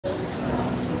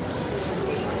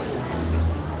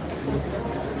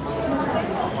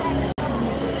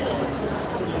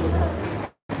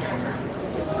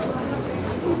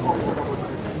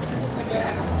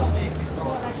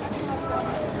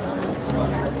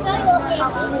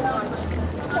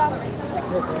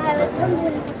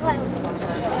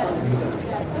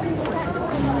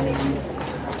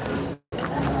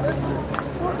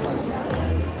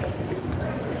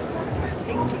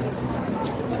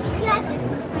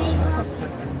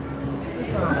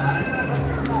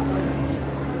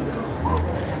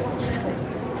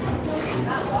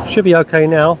Should be okay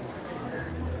now.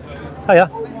 Hiya.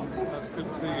 That's good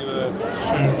to see you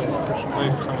sharing Christian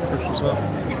belief with some Christians as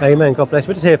well. Amen. God bless.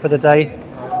 We're just here for the day.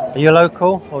 Are you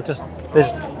local or just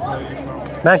visit?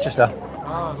 Manchester.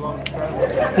 Long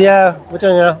travel. Yeah, we're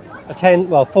doing a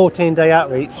 14-day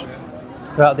outreach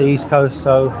throughout the East Coast.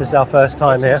 So this is our first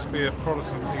time here. I used to be a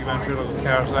Protestant evangelical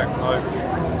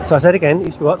charismatic. So I said again, you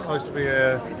used to be what? I used to be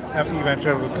an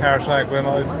evangelical charismatic when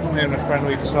me and a friend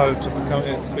we decided to become.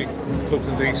 We looked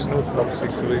into Eastern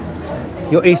Orthodoxy. So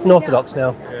You're Eastern Orthodox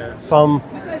now. Yeah. From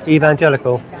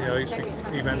evangelical. Yeah, I used to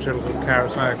be evangelical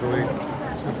charismatic.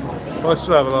 I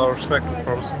still have a lot of respect for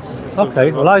Protestants.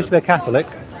 Okay. Well, I used to be a Catholic.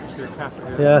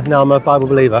 Catholic, yeah. Now I'm a Bible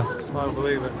believer. Bible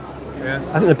believer. Yeah.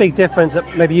 I think the big difference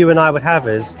that maybe you and I would have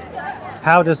is,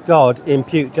 how does God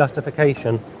impute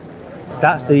justification?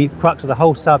 That's the crux of the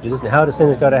whole subject, isn't it? How do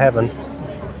sinners go to heaven?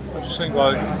 I just think,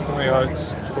 like, for me, I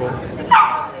just thought,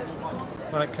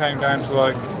 when it came down to,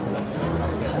 like,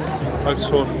 I just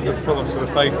thought the fullness of the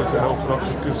faith is in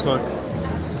Orthodox, because, like,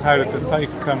 how did the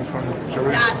faith come from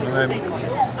Jerusalem? And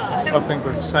then I think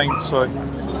the saints, like,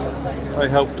 they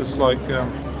helped us, like,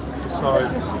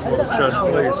 decide what the church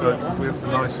believes. Like, we have the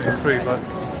Nicene Creed, like,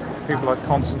 people like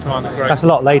Constantine the Great. That's a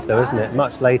lot later, though, isn't it?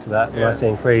 Much later, that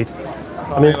Nicene Creed.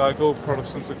 I mean, like, all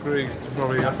Protestants agree,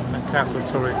 probably, and Catholics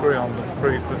probably agree on the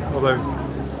creed, but although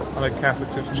I know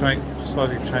Catholics have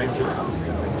slightly changed it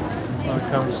when it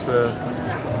comes to...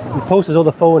 Paul says all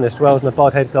the fullness dwells in the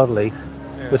Godhead godly,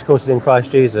 which of course is in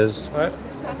Christ Jesus.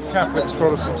 Catholics,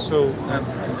 Protestants still, and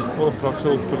Orthodox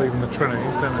all believe in the Trinity,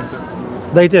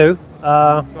 don't they? They do.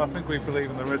 But I think we believe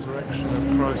in the resurrection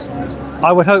of Christ.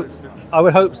 I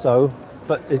would hope so,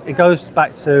 but it goes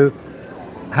back to,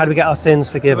 how do we get our sins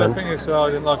forgiven? The thing is, I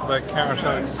didn't like about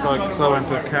charismatics, because I went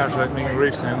to a charismatic meeting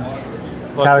recently.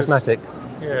 And like charismatic?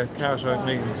 Yeah, charismatic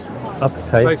meetings.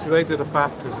 Okay. Basically, they did a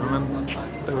baptism, and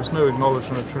there was no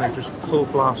acknowledgement of Trinity, just full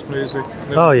blast music.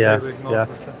 Oh yeah, yeah.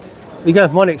 You're going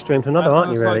from one extreme to another,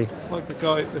 aren't you, really? Like the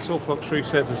guy, this Orthodox tree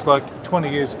said, it's like 20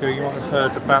 years ago, you might have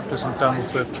heard the baptism done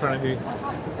with the Trinity.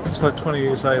 It's like 20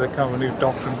 years later, they come with a new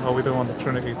doctrine. Oh, we don't want the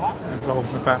Trinity involved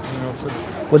in the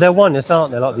baptism. Well, they're oneness,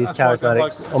 aren't they? A lot of these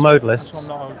charismatics or modalists.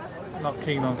 I'm not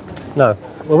keen on. No.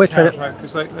 Well, we're trying to.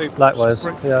 Because they likewise,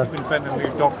 yeah. Inventing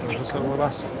new doctrines. So, well,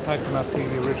 how can that be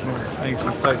the original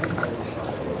ancient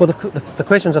faith? Well, the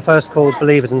Christians are first called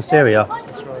believers in Syria.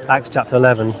 That's right, yeah. Acts chapter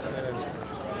 11.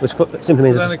 Which simply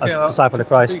means a disciple of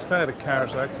Christ. To be fair to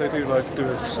charismatics, they do like do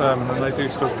a sermon, and they do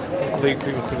still lead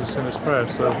people through the sinner's prayer.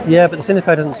 So yeah, but the sinner's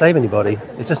prayer doesn't save anybody.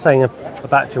 It's just saying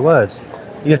about your words.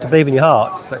 You have to believe in your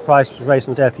heart that Christ was raised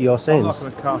from the dead for your sins. I'm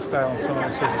not going to cast down someone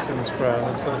who says the sinner's prayer.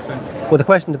 Sort of thing. Well, the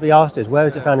question to be asked is, where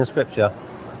is it found in Scripture?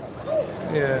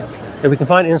 Yeah. If we can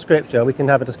find it in Scripture, we can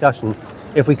have a discussion.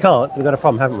 If we can't, we've got a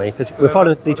problem, haven't we? Because we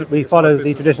follow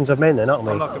the traditions of men, then, aren't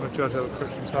we? I'm not going to judge other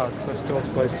Christians' hearts. That's God's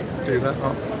place to do that.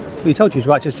 Well, you told you use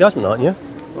righteous judgment, aren't you?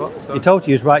 What? Sorry? You told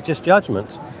you use righteous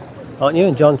judgment, aren't you?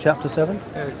 In John chapter 7.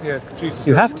 Yeah. Jesus.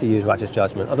 You have to use righteous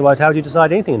judgment. Otherwise, how would you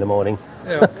decide anything in the morning?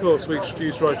 Yeah, of course we should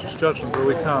use righteous judgment, but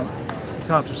we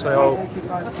can't just say, oh,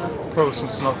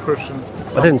 Protestants are not Christian.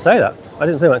 I didn't say that. I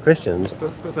didn't say about Christians.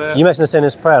 But you mentioned the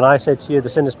sinner's prayer, and I said to you the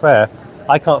sinner's prayer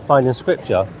I can't find in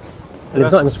Scripture. And if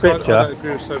it's not in Scripture... I don't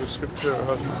agree with sola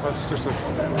Scriptura.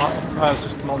 That's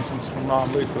just nonsense from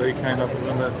Martin Luther. He came up with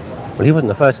it. Well, he wasn't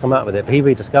the first to come out with it, but he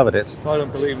rediscovered it. I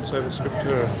don't believe in sola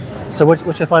Scriptura. So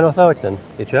what's your final authority then,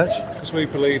 your church? Because we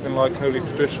believe in like holy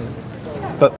tradition.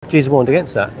 But Jesus warned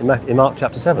against that in Mark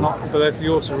chapter 7. But if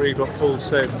you also read what Paul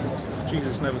said,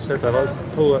 Jesus never said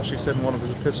that. Paul actually said in one of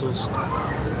his epistles,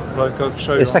 like God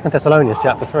showed. It's 2 Thessalonians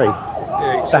chapter 3.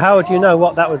 Yeah, so how would you know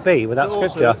what that would be without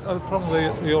Scripture? Also, probably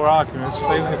your argument is they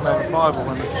didn't even have a Bible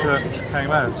when the church came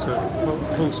out. So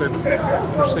Paul said,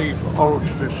 receive oral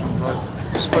tradition, like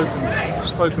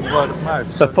spoken word of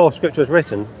mouth. So before Scripture was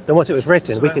written, then once it was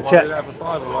written, we could check. They didn't have a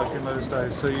Bible like in those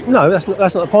days. So no, that's not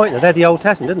the point. They're the Old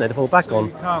Testament, didn't they? To fall back on.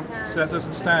 You can't. So it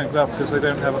doesn't stand up because they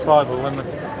don't have a Bible in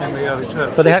the early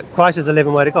church. But Christ is the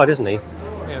living Word of God, isn't he?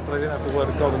 Yeah, but they didn't have the Word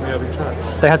of God in the early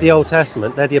church. They had the Old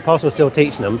Testament. They had the apostles still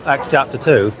teaching them, Acts chapter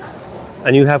 2,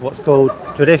 and you have what's called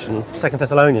tradition, 2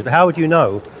 Thessalonians. But how would you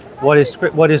know what is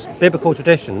biblical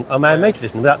tradition or man-made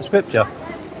tradition without the Scripture?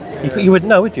 Yeah. You wouldn't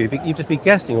know, would you? You'd just be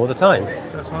guessing all the time.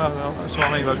 That's what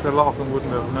I mean. Like a lot of them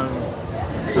wouldn't have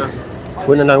known. So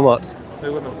Wouldn't have known what? They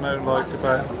wouldn't have known like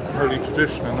about holy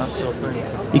tradition and that sort of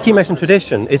thing. You keep mentioning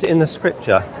tradition. Is it in the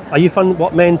scripture? Are you from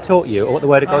what men taught you or what the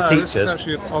Word of God teaches? This is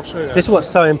actually, I'll show you. This is what's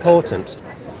so important.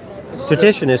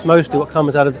 Tradition is mostly what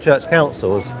comes out of the church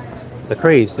councils, the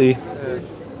creeds, the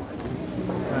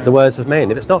words of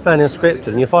men. If it's not found in scripture,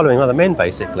 then you're following other men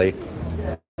basically.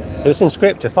 If it's in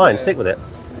scripture, fine, stick with it.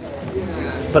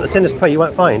 But the sinner's prayer you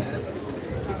won't find.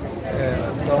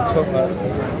 I'll talk about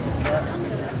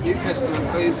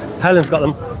Helen's got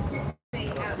them.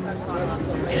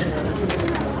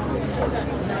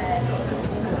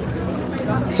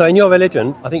 So in your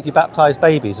religion, I think you baptise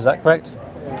babies, is that correct?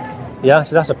 Yeah,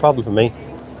 so that's a problem for me.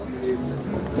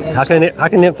 How can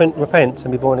an infant repent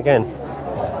and be born again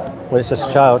when it's just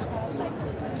a child?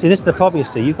 See, this is the problem you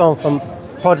see. You've gone from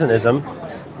Protestantism,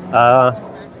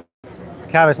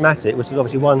 charismatic, which is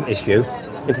obviously one issue,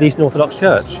 into the Eastern Orthodox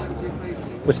Church,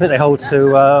 which I think they hold to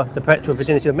the perpetual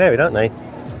virginity of Mary, don't they?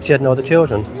 She had no other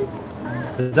children.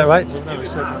 Is that right? No, we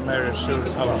said that Mary has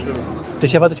children, other children. Does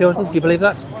she have other children? Do you believe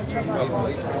that?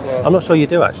 I'm not sure you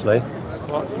do, actually.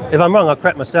 What? If I'm wrong, I'll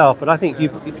correct myself, but I think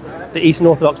the Eastern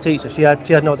Orthodox teacher, she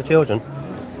had no other children.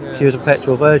 Yeah. She was a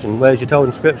perpetual virgin, whereas you're told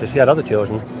in Scripture she had other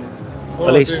children. Well,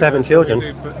 at least 7 children.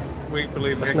 We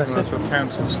believe in That's ignorance of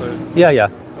counsel, so Yeah.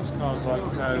 that's kind of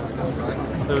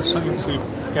like there was something to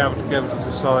gather together to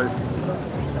decide. I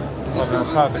don't know,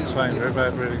 it's hard to explain, but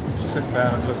about really sitting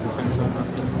down and looking at things like that.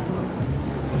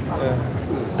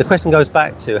 Yeah. The question goes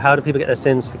back to, how do people get their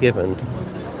sins forgiven?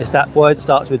 It's that word that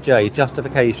starts with J: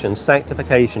 justification,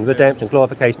 sanctification, redemption,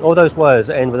 glorification. All those words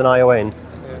that end with an I-O-N.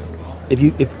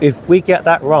 Yeah. If we get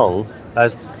that wrong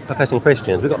as professing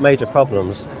Christians, we've got major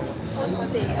problems.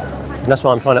 And that's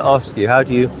why I'm trying to ask you, how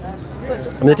do you... I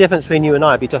mean, the difference between you and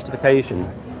I would be justification.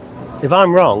 If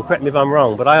I'm wrong, correct me if I'm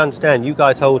wrong, but I understand you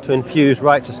guys hold to infused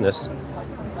righteousness,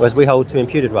 whereas we hold to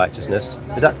imputed righteousness.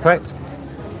 Is that correct?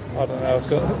 I don't know,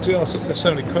 to be honest, there's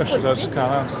so many questions I just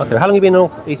can't answer. Okay, how long have you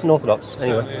been Eastern Orthodox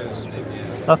anyway? 7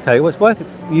 years. Okay, well it's worth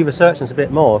you researching this a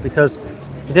bit more, because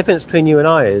the difference between you and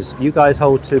I is you guys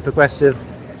hold to progressive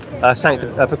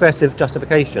progressive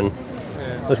justification,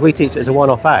 which we teach as a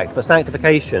one-off act, but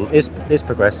sanctification is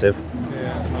progressive.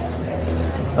 Yeah.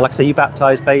 And like I say, you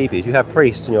baptise babies, you have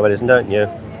priests in your religion, don't you?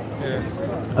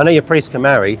 Yeah. I know your priests can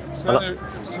marry, So unlike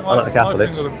the I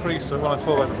Catholics. think of the priest, when I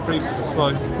thought about the priest, it's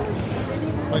like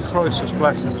when Christ was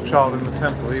blessed as a child in the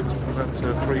temple, he was presented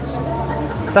to a priest.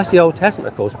 That's the Old Testament,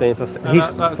 of course, being he's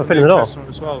That's fulfilling the the New law. Testament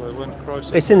as well, though, when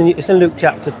Christ It's in Luke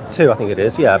chapter 2, I think it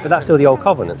is, yeah, but that's still the Old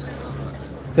Covenant.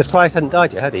 Because Christ hadn't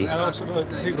died yet, had he? and also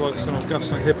like, people like St.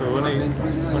 Augustine of Hippo, when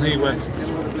he went,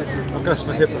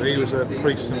 Augustine of Hippo, he was a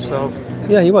priest himself.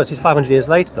 Yeah, he was. He's 500 years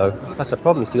later, though. That's the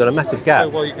problem. You've got a massive gap. So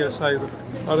what are you going to say? That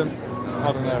I don't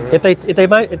know. Really.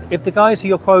 If the guys who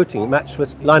you're quoting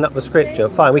line up with Scripture,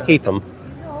 fine, we keep them.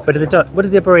 But if they don't, what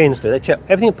did the Bereans do? They checked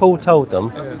everything Paul told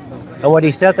them, Yeah. and what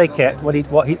he said they kept. What he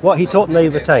taught them they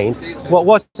retained. What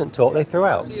wasn't taught they threw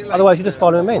out. Otherwise, you just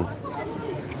follow him in.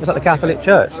 It's like the Catholic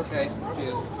Church.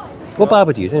 What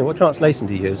Bible do you use? What translation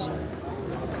do you use?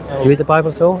 Do you read the Bible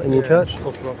at all in your church?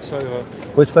 Orthodox, so,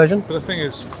 Which version? but the thing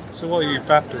is, so what are you,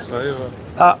 Baptist though?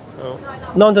 Well,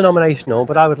 Non-denominational,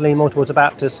 but I would lean more towards a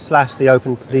Baptist / the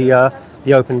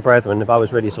open brethren if I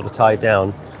was really sort of tied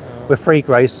down. We're free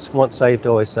grace, once saved,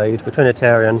 always saved. We're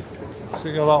Trinitarian. so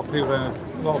you got a lot of people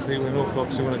in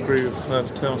Orthodoxy won't agree with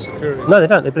eternal security. No, they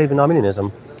don't. They believe in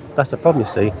Arminianism. That's the problem, you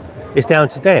see. It's down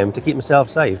to them to keep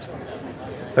themselves saved.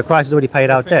 But Christ has already paid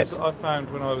our debt. I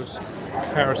found when I was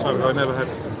charismatic, I never had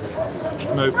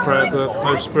no prayer,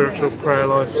 no spiritual prayer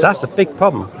life. That's a big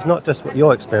problem. It's not just what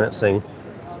you're experiencing.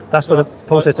 That's what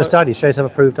Paul says to study, show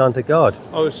yourself approved unto God.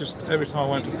 I was just, every time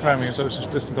I went to prayer meetings, I was just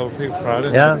listening to other people pray. I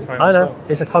didn't Yeah, really pray I know. myself.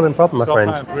 It's a common problem, my So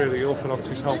friend. I found really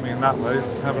Orthodoxy's helped me in that way,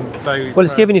 having daily Well,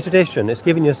 it's prayer. giving you tradition. It's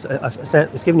giving you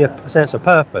it's giving you a sense of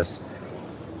purpose.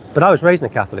 But I was raised in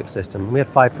a Catholic system. We had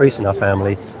 5 priests in our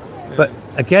family. But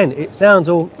again, it sounds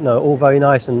all very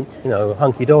nice and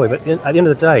hunky dory. But at the end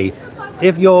of the day,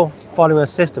 if you're following a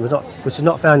system which is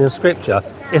not found in Scripture,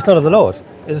 it's not of the Lord.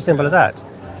 It's as simple as that.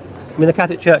 I mean, the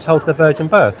Catholic Church holds the virgin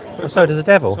birth, and so does the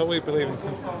devil. So we believe in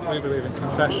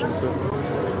confession,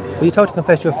 Well, you're told to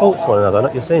confess your faults to one another,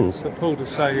 not your sins. but Paul does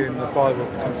say in the Bible,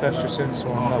 confess your sins to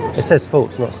one another. It says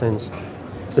faults, not sins.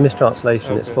 It's a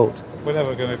mistranslation. It's Okay. fault. We're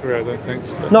never going to agree, I don't think.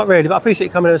 But Not really, but I appreciate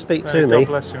you coming over to speak to God me.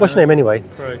 bless you, What's your man. name anyway?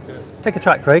 Very good. Take a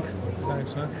track, Craig.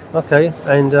 Thanks, man. Okay,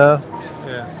 and Yeah,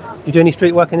 do you do any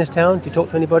street work in this town? Do you talk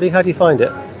to anybody? How do you find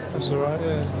it? that's all right.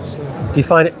 Yeah, Do you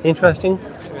find it interesting?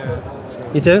 yeah,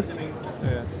 You do?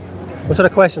 yeah. What sort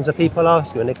of questions do people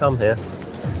ask you when they come here?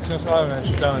 Since I haven't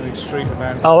actually done any street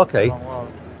events Oh, okay. for a long while.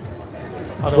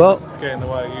 I don't want to get in the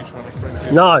way of you trying to bring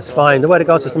people. No, it's fine. The word of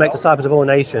God says to make disciples of all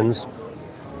nations.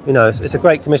 You know, it's a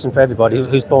great commission for everybody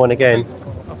who's born again.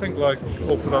 I think like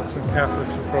Orthodox and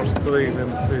Catholics across believe in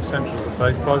the essentials of the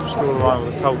faith, but I just draw a line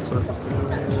with the cults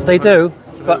that They do,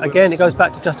 but again, it goes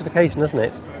back to justification, doesn't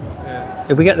it? yeah.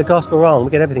 If we get the gospel wrong,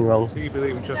 we get everything wrong. So you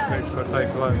believe in justification by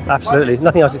faith alone? Absolutely.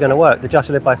 Nothing else is going to work. The just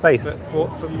shall live by faith. But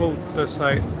Paul does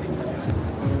say,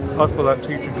 I feel that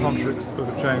teaching contradicts the book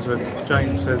of James, where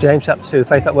James says, James chapter 2,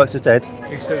 faith that works is dead.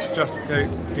 he says, justificate,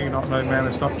 do you not know man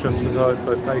is not justified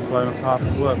by faith alone apart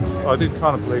from works. I do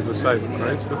kind of believe we're saved by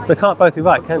grace, but They can't both be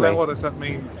right, can then they? what does that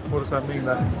mean? What does that mean,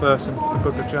 that verse in the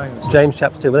book of James? James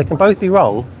chapter 2. Well, they can both be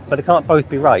wrong, but they can't both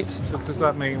be right. So does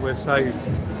that mean we're saved?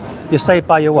 You're saved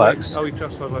by your works. Are we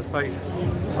justified by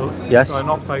faith? Yes. Sorry,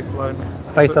 not faith alone.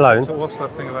 Faith alone. So what's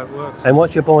that thing about works? And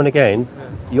once you're born again, Yeah.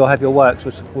 you'll have your works,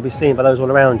 which will be seen by those all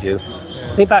around you.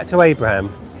 Yeah. Think back to Abraham,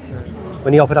 Yeah.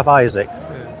 when he offered up Isaac. Yeah.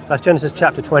 That's Genesis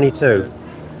chapter 22.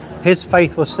 His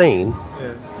faith was seen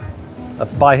Yeah.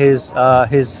 by his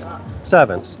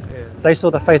servants. Yeah. They saw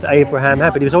the faith that Abraham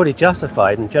had, but he was already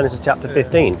justified in Genesis chapter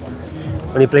 15.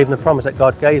 When he believed in the promise that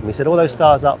God gave him. He said, all those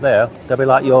stars up there, they'll be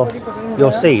like your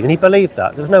seed. And he believed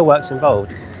that. There was no works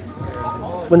involved.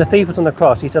 When the thief was on the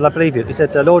cross, he said, I believe you. He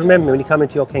said, Lord, remember me when you come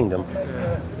into your kingdom.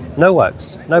 No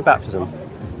works, no baptism.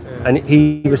 And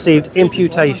he received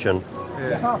imputation.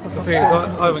 Yeah. The thing is,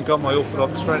 I haven't got my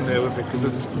Orthodox friend here with me, because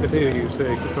if he was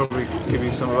here, he could probably give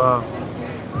you some of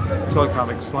our... So I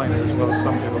can't explain it as well as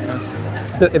some people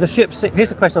can. Look, if a ship sinks,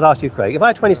 here's a question I'd ask you, Craig. If I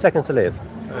had 20 seconds to live,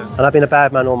 and I've been a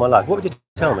bad man all my life, what would you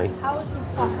tell me?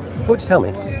 What would you tell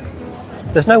me?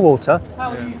 There's no water.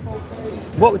 Yeah.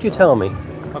 What would you tell me?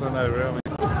 I don't know, really.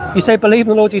 You say, believe in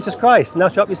the Lord Jesus Christ, and thou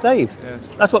shalt be saved. Yeah.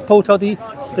 That's what Paul told the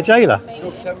jailer.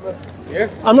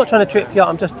 I'm not trying to trip you up,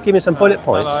 I'm just giving you some bullet No,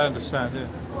 points. I understand, yeah.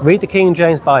 Read the King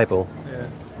James Bible. Yeah.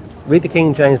 Read the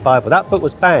King James Bible. That book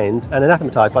was banned and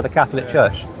anathematized by the Catholic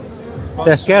Church.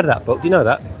 They're scared of that book. Do you know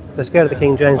that? They're scared of the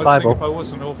King James I Bible. think if I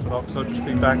wasn't Orthodox, I'd just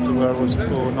be back to where I was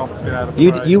before, not being able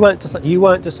to pray. You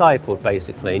weren't discipled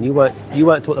basically, and you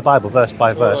weren't taught the Bible verse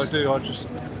by Well, verse. I do, I just...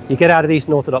 You get out of the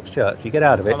Eastern Orthodox Church. You get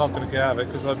out of it. I'm not going to get out of it,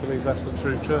 because I believe that's the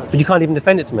true church. But you can't even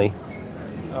defend it to me.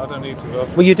 I don't need to.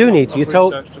 Well, you do need to. I've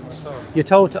researched it myself. You're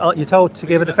told to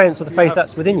give a defence of the faith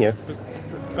that's within you. The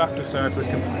Baptists don't have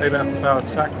the valid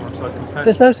sacraments, like confession.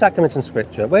 There's no sacraments in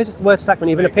Scripture. Where does the word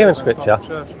sacrament even appear in Scripture?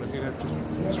 Church, but you don't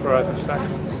just throw out the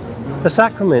sacraments. The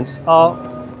sacraments are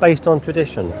based on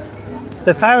tradition.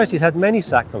 The Pharisees had many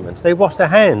sacraments. They washed their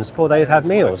hands before they'd have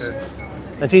meals. Okay.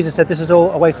 And Jesus said this is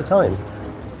all a waste of time.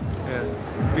 Yeah.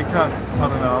 You can't, I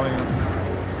don't know, I mean...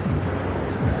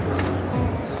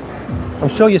 I'm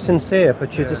sure you're sincere,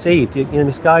 but you're deceived. You're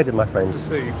misguided, my friends.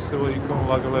 Deceived, so what you call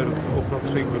like a load of Orthodox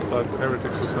people with like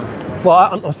heretics or something.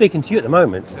 Well, I'm speaking to you at the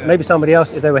moment. Yeah. Maybe somebody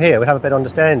else, if they were here, would have a better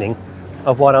understanding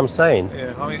of what I'm saying.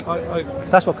 Yeah, I mean,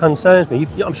 That's what concerns me.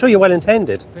 I'm sure you're well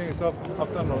intended. the thing is,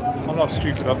 I've done, I'm not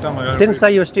stupid, I've done my own... Didn't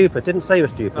say you were stupid. Didn't say you were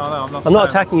stupid. No, I'm not I'm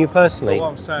not saying- attacking you personally. What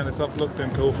I'm saying is I've looked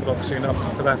into Orthodoxy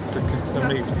enough for that for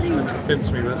me to convince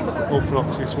me that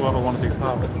Orthodoxy is what I want to be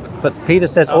part of. But Peter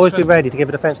says, I'll always be send- ready to give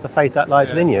a defence of the faith that lies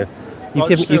Yeah. within you. You I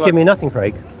give just feel me like- nothing,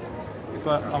 Craig.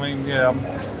 But I mean, yeah,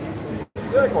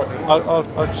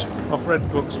 I've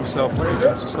read books myself to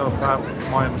convince myself how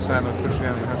my understanding of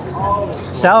Christianity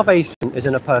has. Salvation is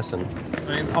in a person.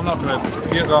 I mean, I'm not going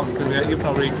to. You've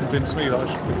not really convinced me that I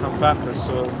should become Baptist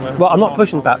or. Well, I'm not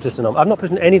pushing Baptist. I'm not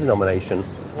pushing any denomination.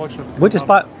 Why should I We're just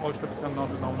why should I become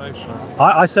non-denominational?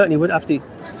 I certainly would absolutely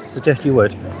suggest you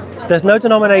would. There's no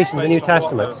denomination in the New Based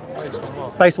on what, Testament though? Based on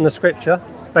what? based on the Scripture,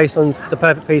 based on the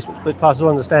perfect peace which passes all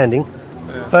understanding.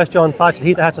 Yeah. 1 John 5,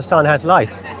 he that has a son has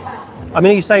life. I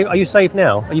mean, are you saved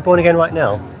now? Are you born again right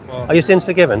now? Well- Are your sins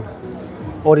forgiven?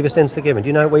 All of your sins forgiven? Do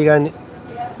you know where you're going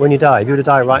when you die? If you were to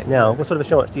die right now, what sort of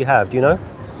assurance do you have? Do you know?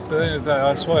 But at the end of the day,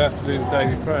 that's why I have to do the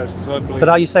daily prayers, because I believe. But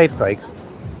are you saved, Craig?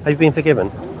 Have you been forgiven?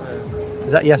 Yeah,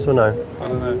 Is that yes or no? I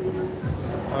don't know.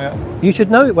 I mean, You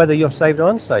should know whether you're saved or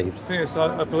unsaved. the thing is,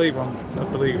 I believe I'm a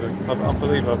believer. I'm a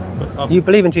believer, but I'm, You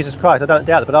believe in Jesus Christ, I don't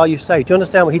doubt that, but are you saved? Do you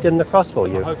understand what he did on the cross for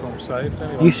I you? hope I'm saved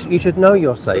anyway. You should know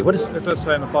you're saved. What does, It does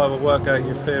say in the Bible, work out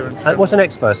your fear and what's the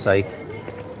next verse say?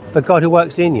 For God who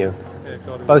works in you, yeah,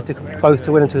 God, both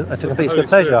to will and to complete his good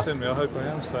pleasure. In me, I hope I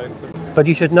am saved. But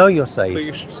you should know you're But saved.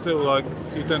 you should still, like,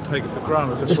 you don't take it for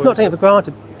granted. That's It's what not taken for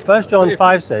granted. 1 John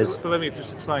 5 says, But let me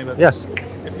just explain that. yes,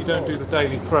 If you don't do the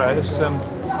daily prayers, then.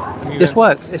 you this then-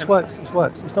 works, it works. It's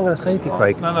not going to save you,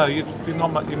 Craig. No, you're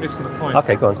missing the point.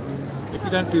 Okay, go on. If you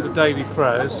don't do the daily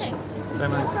prayers,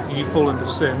 then you fall into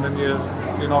sin. Then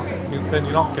you're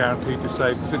not guaranteed you're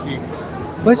saved. Because if you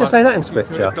Where does it say that in if you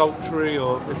Scripture? adultery,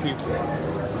 or if you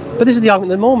But this is the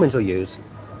argument the Mormons will use.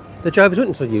 The Jehovah's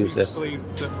Witnesses will use this. believe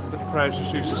that prayer is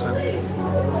just useless. Then.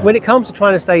 When it comes to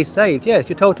trying to stay saved, yes,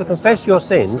 you're told to confess your So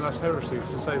sins. that's heresy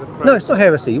to say that prayer. No, it's not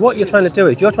heresy. What you're trying to do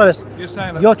is you're trying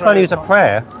to use a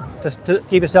prayer to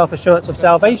give yourself assurance of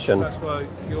salvation. That's why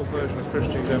your version of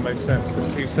Christian don't make sense,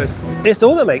 because you said It's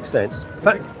all that makes sense.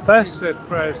 you First, said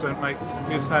prayers don't make.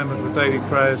 You're saying that the daily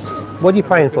prayers just. what are you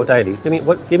praying for daily?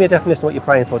 Give me a definition of what you're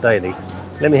praying for daily.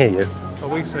 Let me hear you. Well,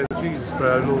 we say the Jesus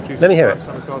prayer, Lord Jesus Let me hear Christ,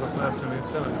 Son of God, have mercy on me, a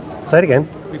sinner. Say it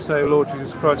again. We say, Lord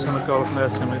Jesus Christ, Son of God, have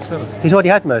mercy on me, a sinner. He's already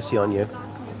had mercy on you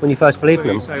when you first believed So in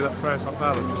you him. say that prayer's not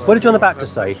valid. What did John the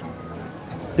Baptist say?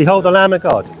 Behold the Lamb of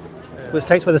God, which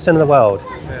takes away the sin of the world.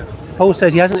 Yeah. Paul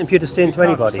says he hasn't imputed sin You to can't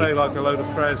anybody. say like a load of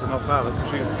prayers are not valid.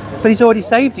 But he's already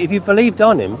saved you. If you believed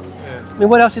on him, I mean,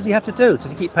 what else does he have to do?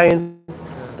 Does he keep paying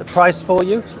the price for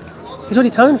you? He's already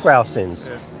atoned for our sins.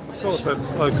 Yeah. Of course,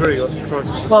 I agree.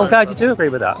 Well, I'm glad you do agree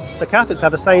with that. The Catholics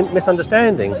have the same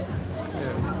misunderstanding.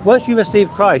 Yeah. Once you receive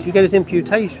Christ, you get his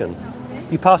imputation.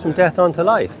 You pass from death on to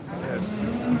life.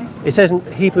 It says in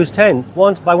Hebrews 10,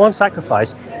 by one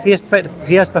sacrifice, he has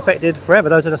perfected forever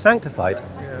those that are sanctified.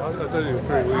 Yeah, I do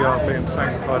agree. We are being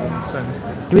sanctified in the sense.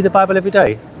 Do you read the Bible every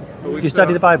day? But we Do you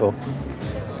study the Bible?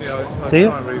 Yeah, I Do you?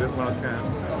 try and read it when I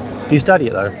can. Do you study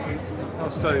it though?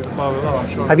 I'll study the Bible a lot.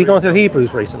 I'm sure. Have you gone through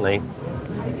Hebrews recently?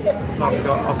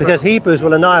 I've Because Hebrews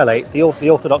will annihilate the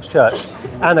Orthodox Church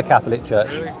and the Catholic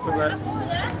Church, really put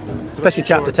that. especially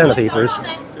chapter 10 of Hebrews.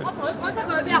 Yeah,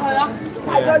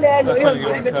 that's only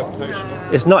your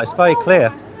interpretation. It's not, it's very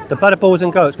clear. The blood of bulls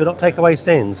and goats could not take away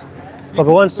sins. For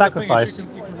by one sacrifice,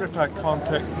 You can rip out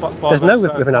context. There's no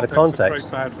ripping out of context.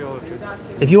 Very bad theology.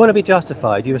 if you want to be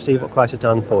justified, you receive what Christ has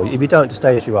done for you. If you don't, just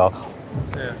stay as you are.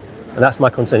 Yeah. And that's my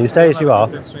concern. You stay as you are.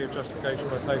 Convinced me of justification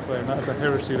by faith alone. That was a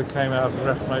heresy that came out of the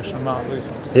Reformation of Martin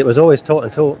Luther. It was always taught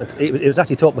and taught. It was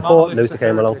actually taught before Martin Luther's Luther a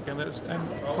came along. heretic, and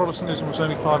Protestantism was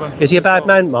only 500. Is he a bad years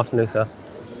man, Martin Luther?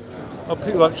 old. Oh,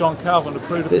 people like John Calvin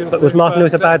approved of But was Martin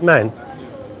Luther a bad man?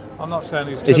 I'm not saying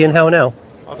he's. Is he in hell now?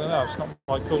 I don't know. It's not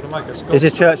my call to make it. Is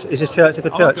his church a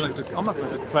good church? I'm not going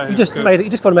to declare. You just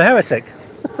called him a heretic.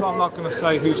 I'm not going to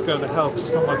say who's going to help. 'Cause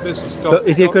it's not my business. But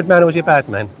is he a good man or is he a bad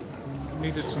man? He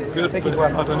did some good, but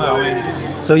I don't know.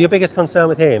 I mean, So your biggest concern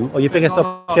with him, or your biggest I'm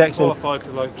not objection? qualified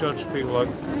to like judge people like.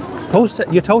 Paul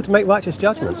said you're told to make righteous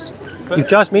judgments. But, You've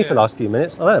judged me yeah. for the last few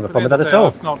minutes. I don't have a At the problem end with of that the at day, all.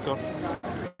 I've not got.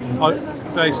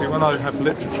 Basically, when I have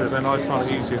literature, then I find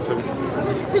it easier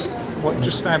to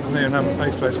just standing there and having a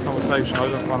face-to-face conversation. I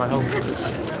don't find it helpful.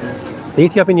 The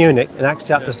Ethiopian eunuch in Acts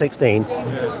chapter 16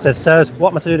 said, "Sirs,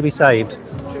 what must I do to be saved?"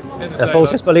 And Paul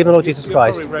says, "Believe in the Lord Jesus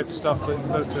Christ." You've probably read stuff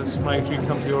that's made you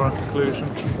come to your own conclusion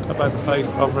about the faith.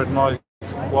 I've read I've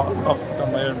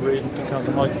done my own reading to come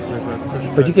to my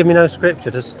conclusion. But you give me no scripture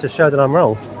to show that I'm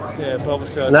wrong. Yeah, but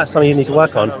obviously, And that's something you need to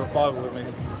work on. I don't have a Bible with me,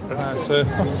 so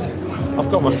I've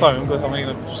got my phone, but I mean,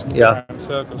 I'm just Yeah. around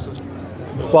circles.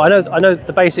 Well, I know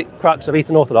the basic crux of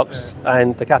Eastern Orthodox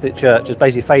and the Catholic Church is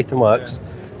basically faith and works,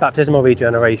 baptismal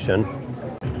regeneration,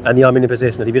 and the Arminian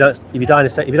position that if you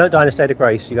don't die in a state of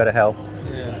grace, you go to hell.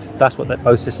 Yeah. That's what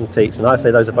both systems teach, and I say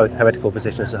those are both heretical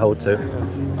positions to hold to. Yeah.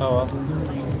 Oh well.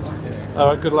 All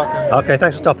right. Good luck. Okay,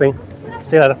 thanks for stopping.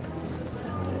 See you later.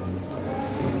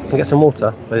 Can I get some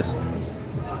water, please?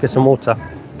 Get some water.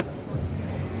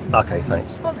 Okay,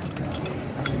 thanks.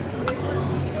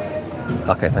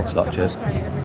 Okay, thanks a lot. Cheers.